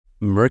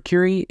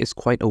Mercury is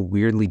quite a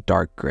weirdly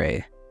dark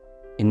gray.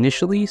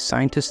 Initially,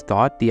 scientists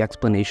thought the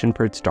explanation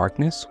for its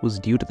darkness was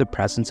due to the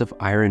presence of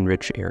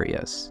iron-rich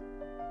areas.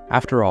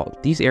 After all,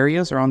 these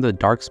areas are on the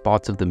dark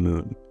spots of the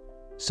moon,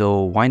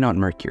 so why not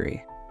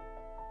Mercury?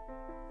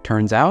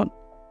 Turns out,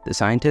 the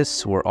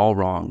scientists were all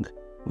wrong,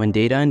 when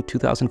data in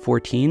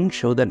 2014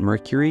 showed that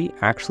Mercury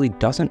actually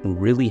doesn't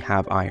really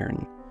have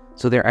iron,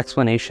 so their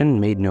explanation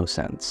made no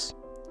sense.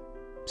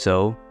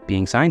 So,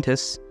 being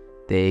scientists,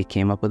 they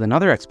came up with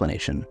another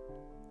explanation: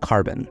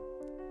 carbon.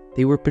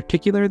 They were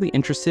particularly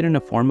interested in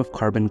a form of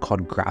carbon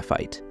called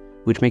graphite,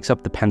 which makes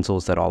up the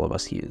pencils that all of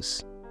us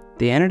use.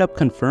 They ended up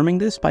confirming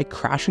this by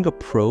crashing a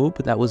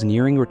probe that was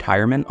nearing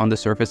retirement on the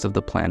surface of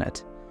the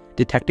planet,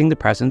 detecting the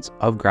presence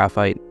of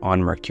graphite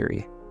on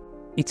Mercury.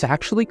 It's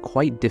actually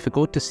quite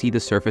difficult to see the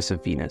surface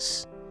of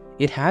Venus.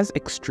 It has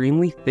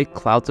extremely thick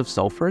clouds of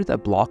sulfur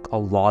that block a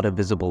lot of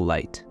visible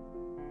light.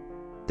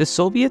 The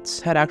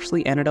Soviets had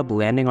actually ended up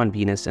landing on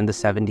Venus in the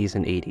 70s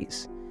and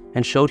 80s,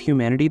 and showed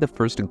humanity the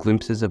first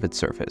glimpses of its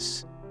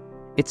surface.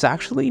 It's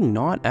actually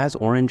not as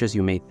orange as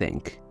you may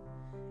think.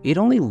 It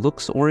only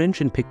looks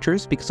orange in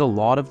pictures because a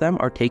lot of them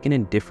are taken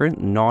in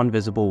different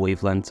non-visible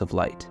wavelengths of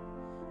light.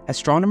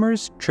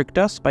 Astronomers tricked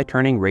us by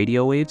turning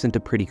radio waves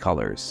into pretty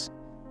colors.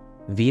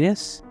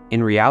 Venus,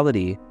 in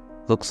reality,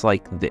 looks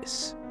like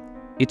this.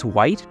 It's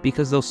white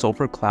because those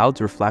sulfur clouds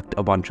reflect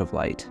a bunch of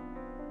light.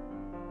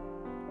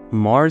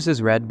 Mars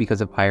is red because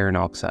of iron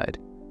oxide.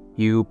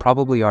 You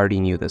probably already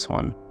knew this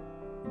one.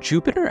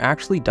 Jupiter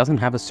actually doesn't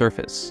have a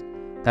surface.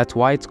 That's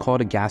why it's called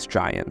a gas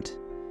giant.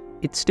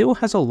 It still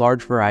has a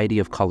large variety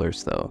of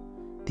colors though.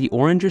 The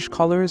orangish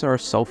colors are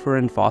sulfur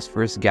and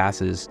phosphorus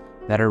gases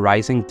that are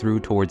rising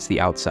through towards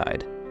the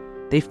outside.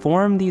 They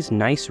form these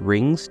nice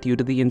rings due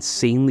to the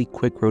insanely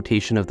quick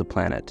rotation of the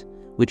planet,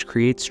 which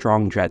creates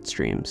strong jet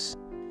streams.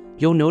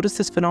 You'll notice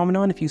this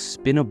phenomenon if you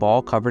spin a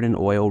ball covered in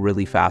oil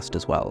really fast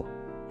as well.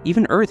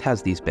 Even Earth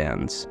has these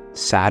bands.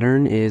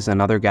 Saturn is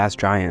another gas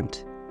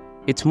giant.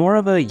 It's more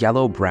of a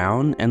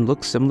yellow-brown and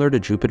looks similar to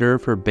Jupiter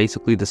for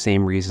basically the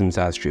same reasons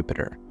as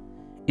Jupiter.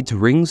 Its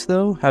rings,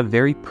 though, have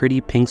very pretty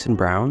pinks and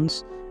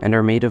browns and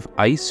are made of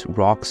ice,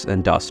 rocks,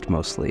 and dust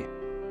mostly.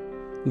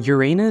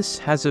 Uranus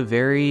has a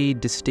very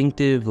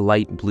distinctive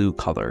light blue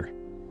color.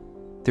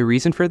 The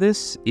reason for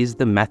this is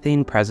the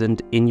methane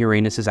present in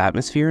Uranus's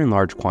atmosphere in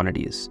large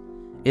quantities.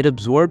 It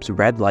absorbs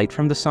red light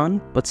from the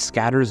sun, but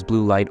scatters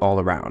blue light all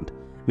around,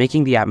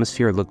 making the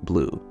atmosphere look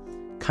blue.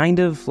 Kind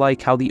of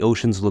like how the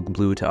oceans look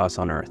blue to us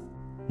on Earth.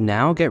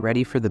 Now get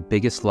ready for the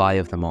biggest lie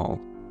of them all.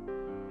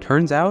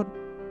 Turns out,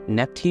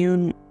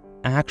 Neptune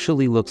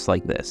actually looks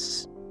like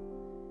this.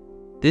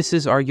 This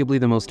is arguably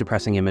the most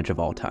depressing image of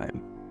all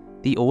time.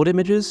 The old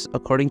images,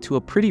 according to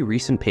a pretty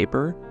recent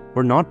paper,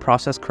 were not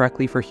processed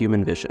correctly for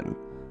human vision,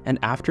 and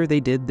after they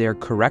did their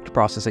correct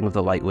processing of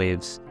the light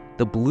waves,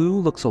 the blue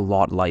looks a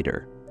lot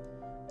lighter.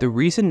 The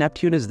reason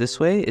Neptune is this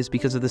way is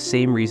because of the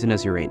same reason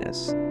as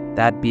Uranus,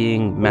 that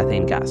being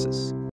methane gases.